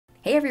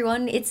Hey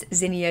everyone, it's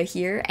Zinnia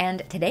here,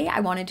 and today I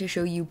wanted to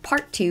show you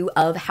part 2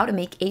 of how to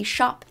make a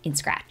shop in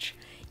Scratch.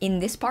 In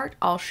this part,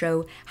 I'll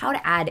show how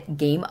to add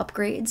game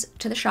upgrades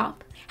to the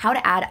shop, how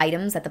to add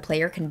items that the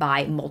player can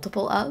buy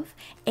multiple of,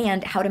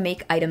 and how to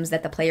make items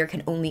that the player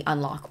can only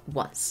unlock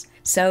once.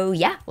 So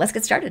yeah, let's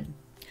get started.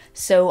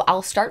 So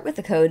I'll start with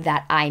the code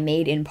that I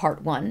made in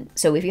part 1.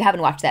 So if you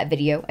haven't watched that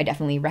video, I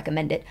definitely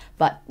recommend it.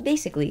 But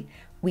basically,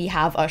 we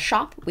have a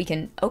shop we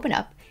can open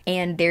up,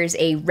 and there's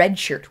a red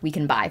shirt we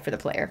can buy for the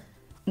player.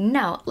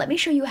 Now, let me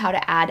show you how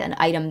to add an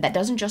item that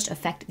doesn't just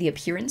affect the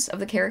appearance of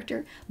the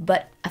character,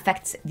 but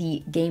affects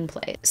the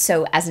gameplay.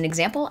 So as an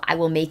example, I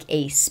will make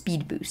a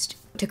speed boost.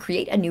 To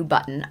create a new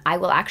button, I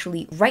will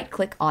actually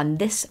right-click on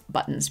this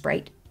button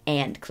sprite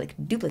and click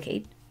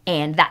duplicate,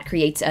 and that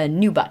creates a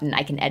new button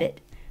I can edit.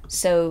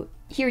 So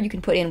here you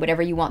can put in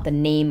whatever you want the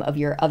name of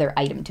your other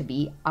item to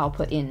be. I'll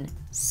put in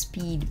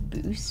speed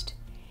boost,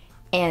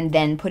 and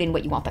then put in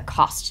what you want the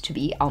cost to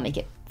be. I'll make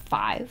it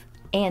 5.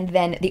 And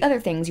then the other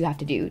things you have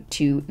to do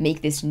to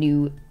make this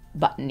new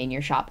button in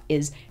your shop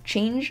is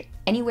change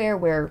anywhere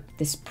where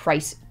this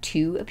price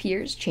 2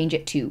 appears, change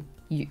it to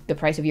the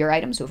price of your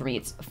item. So for me,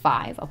 it's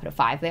 5. I'll put a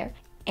 5 there.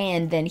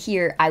 And then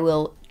here I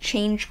will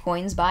change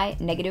coins by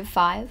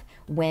 -5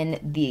 when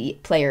the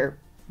player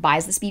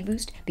buys the speed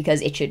boost,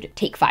 because it should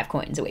take 5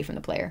 coins away from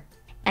the player.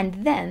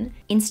 And then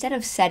instead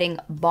of setting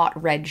bought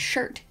red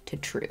shirt to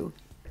true,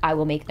 I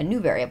will make a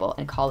new variable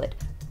and call it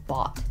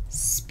bought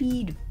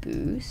speed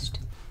boost.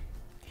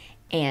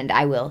 And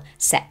I will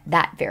set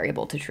that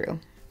variable to true.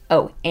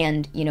 Oh,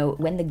 and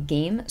when the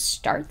game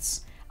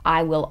starts,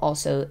 I will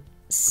also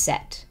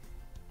set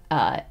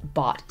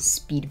bought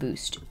speed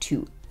boost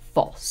to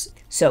false.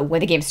 So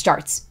when the game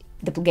starts,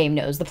 the game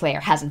knows the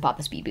player hasn't bought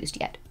the speed boost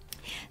yet.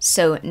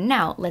 So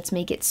now let's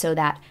make it so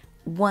that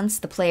once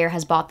the player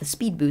has bought the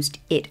speed boost,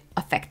 it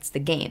affects the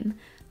game.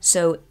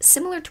 So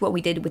similar to what we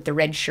did with the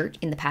red shirt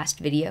in the past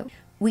video,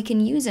 we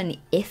can use an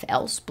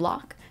if-else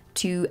block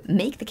to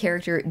make the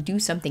character do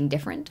something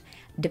different,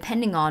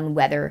 depending on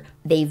whether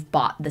they've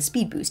bought the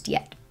speed boost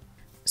yet.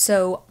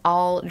 So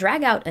I'll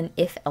drag out an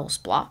if-else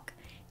block,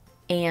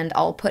 and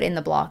I'll put in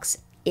the blocks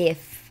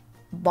if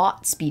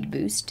bought speed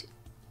boost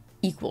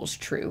equals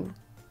true.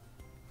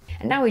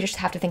 And now we just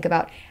have to think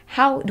about,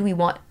 how do we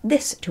want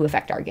this to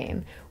affect our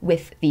game?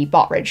 With the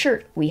bought red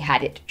shirt, we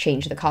had it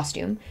change the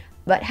costume,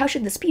 but how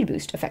should the speed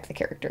boost affect the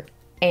character?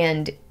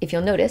 And if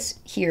you'll notice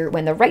here,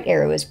 when the right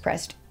arrow is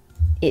pressed,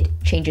 it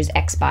changes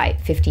X by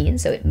 15,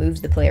 so it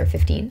moves the player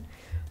 15.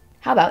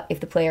 How about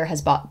if the player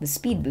has bought the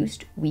speed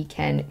boost, we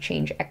can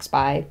change X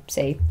by,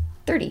 say,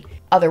 30.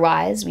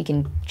 Otherwise, we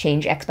can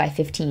change X by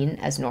 15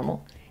 as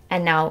normal.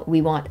 And now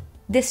we want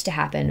this to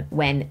happen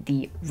when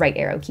the right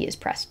arrow key is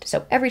pressed.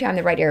 So every time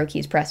the right arrow key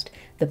is pressed,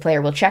 the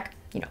player will check,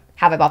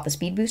 have I bought the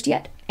speed boost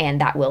yet?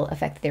 And that will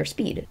affect their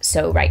speed.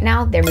 So right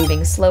now, they're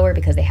moving slower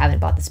because they haven't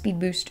bought the speed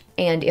boost.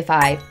 And if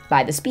I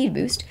buy the speed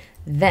boost,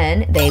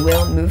 then they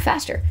will move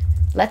faster.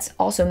 Let's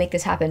also make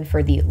this happen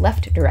for the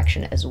left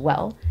direction as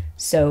well.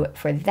 So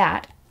for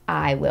that,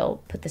 I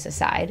will put this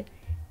aside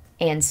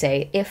and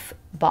say if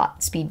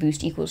bought speed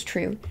boost equals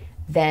true,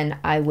 then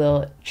I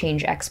will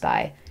change X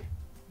by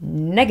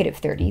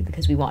 -30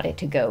 because we want it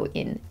to go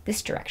in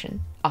this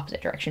direction,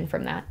 opposite direction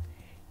from that.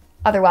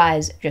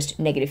 Otherwise, just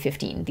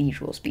 -15, the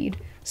usual speed.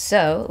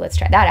 So let's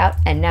try that out,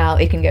 and now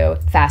it can go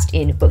fast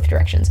in both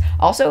directions.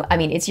 Also,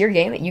 it's your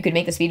game. You could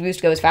make the speed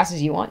boost go as fast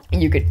as you want.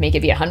 You could make it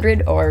be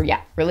 100, or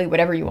yeah, really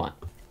whatever you want.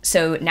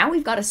 So now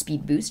we've got a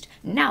speed boost.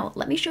 Now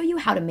let me show you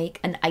how to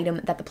make an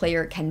item that the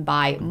player can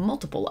buy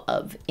multiple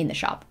of in the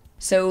shop.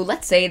 So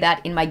let's say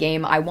that in my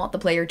game, I want the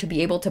player to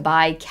be able to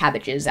buy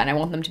cabbages, and I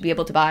want them to be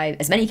able to buy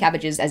as many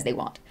cabbages as they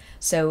want.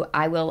 So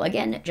I will,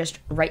 again, just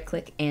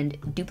right-click and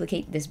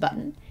duplicate this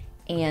button,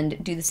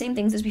 and do the same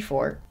things as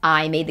before.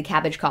 I made the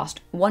cabbage cost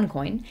 1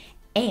 coin,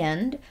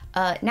 and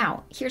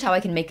now here's how I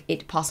can make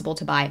it possible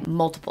to buy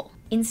multiple.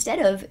 Instead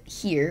of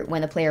here,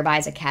 when the player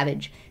buys a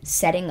cabbage,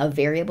 setting a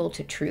variable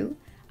to true,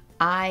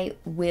 I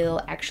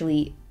will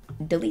actually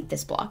delete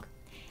this block,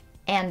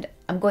 and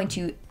I'm going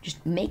to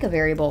just make a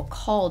variable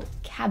called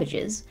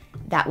cabbages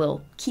that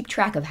will keep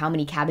track of how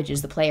many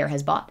cabbages the player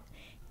has bought.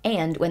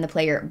 And when the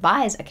player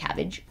buys a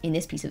cabbage in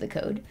this piece of the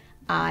code,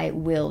 I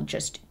will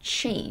just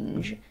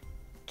change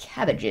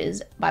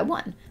cabbages by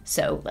 1.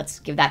 So let's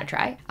give that a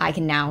try. I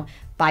can now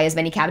buy as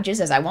many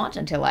cabbages as I want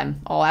until I'm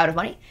all out of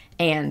money.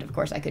 And of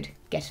course I could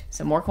get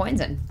some more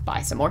coins and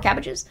buy some more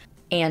cabbages.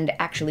 And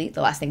actually,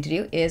 the last thing to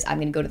do is I'm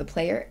going to go to the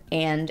player,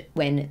 and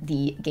when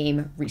the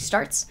game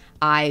restarts,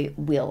 I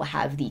will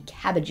have the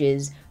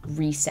cabbages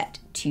reset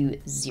to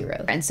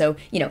 0. And so,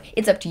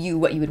 it's up to you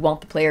what you would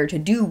want the player to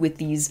do with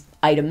these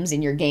items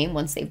in your game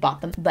once they've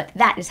bought them. But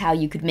that is how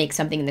you could make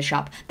something in the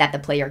shop that the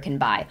player can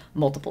buy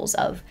multiples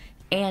of.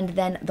 And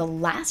then the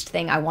last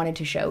thing I wanted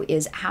to show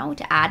is how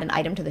to add an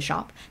item to the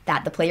shop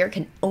that the player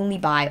can only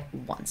buy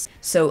once.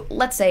 So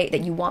let's say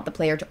that you want the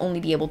player to only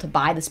be able to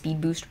buy the speed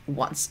boost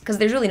once, because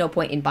there's really no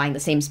point in buying the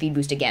same speed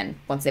boost again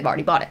once they've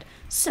already bought it.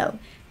 So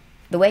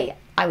the way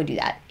I would do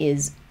that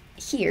is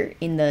here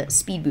in the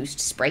speed boost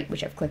sprite,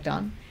 which I've clicked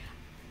on,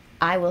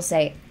 I will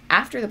say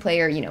after the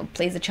player,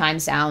 plays the chime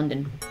sound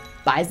and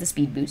buys the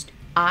speed boost,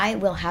 I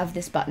will have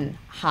this button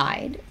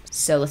hide.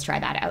 So let's try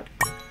that out.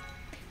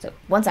 So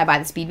once I buy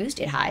the speed boost,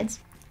 it hides.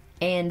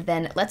 And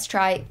then let's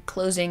try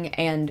closing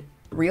and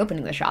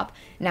reopening the shop.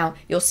 Now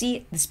you'll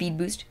see the speed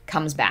boost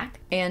comes back.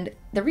 And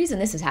the reason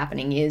this is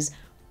happening is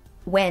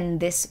when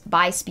this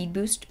buy speed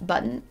boost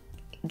button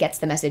gets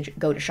the message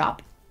go to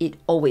shop, it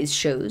always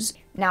shows.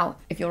 Now,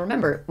 if you'll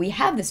remember, we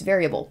have this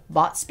variable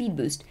bought speed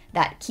boost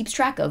that keeps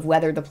track of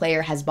whether the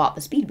player has bought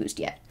the speed boost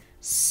yet.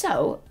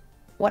 So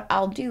what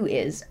I'll do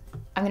is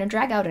I'm going to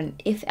drag out an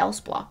if else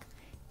block,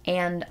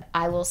 and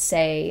I will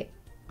say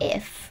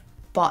if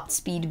bought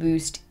speed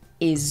boost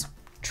is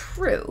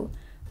true,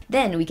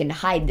 then we can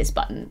hide this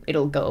button.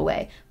 It'll go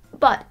away.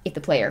 But if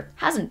the player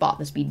hasn't bought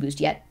the speed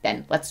boost yet,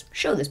 then let's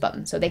show this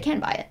button so they can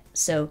buy it.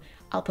 So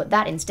I'll put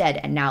that instead,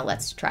 and now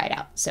let's try it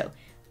out. So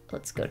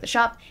let's go to the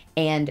shop,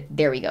 and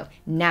there we go.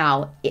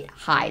 Now it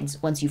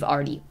hides once you've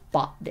already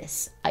bought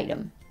this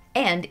item.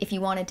 And if you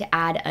wanted to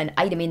add an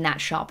item in that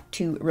shop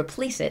to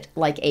replace it,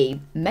 like a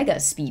mega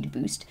speed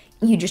boost,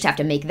 you just have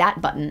to make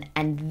that button,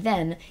 and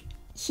then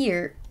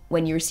here,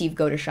 when you receive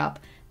go to shop,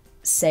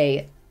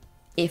 say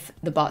if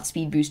the bought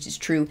speed boost is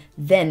true,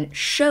 then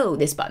show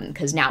this button,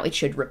 because now it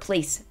should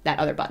replace that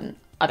other button,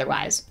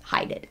 otherwise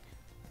hide it.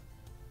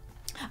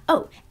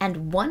 Oh,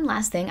 and one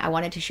last thing I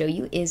wanted to show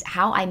you is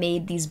how I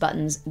made these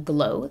buttons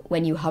glow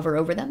when you hover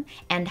over them,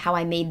 and how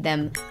I made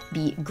them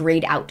be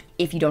grayed out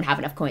if you don't have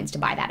enough coins to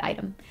buy that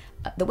item.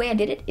 The way I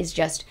did it is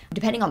just,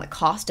 depending on the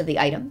cost of the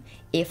item,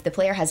 if the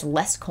player has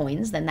less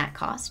coins than that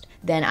cost,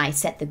 then I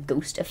set the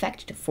ghost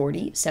effect to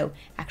 40. So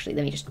actually,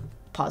 let me just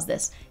pause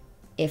this.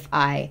 If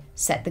I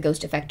set the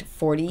ghost effect to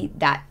 40,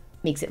 that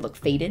makes it look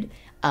faded.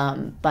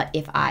 But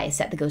if I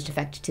set the ghost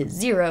effect to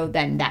 0,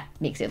 then that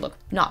makes it look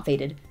not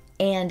faded.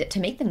 And to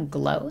make them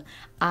glow,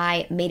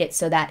 I made it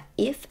so that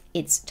if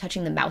it's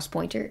touching the mouse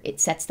pointer, it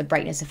sets the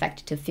brightness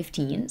effect to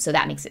 15, so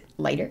that makes it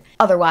lighter.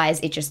 Otherwise,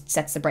 it just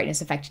sets the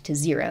brightness effect to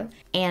 0.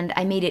 And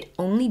I made it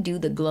only do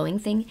the glowing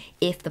thing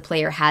if the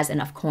player has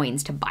enough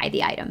coins to buy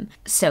the item.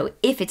 So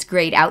if it's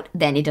grayed out,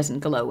 then it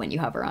doesn't glow when you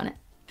hover on it.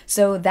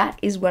 So that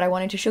is what I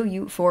wanted to show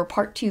you for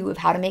part 2 of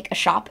how to make a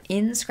shop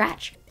in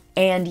Scratch.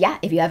 And yeah,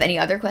 if you have any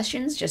other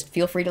questions, just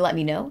feel free to let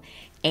me know,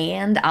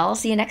 and I'll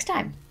see you next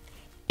time.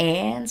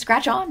 And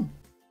Scratch on!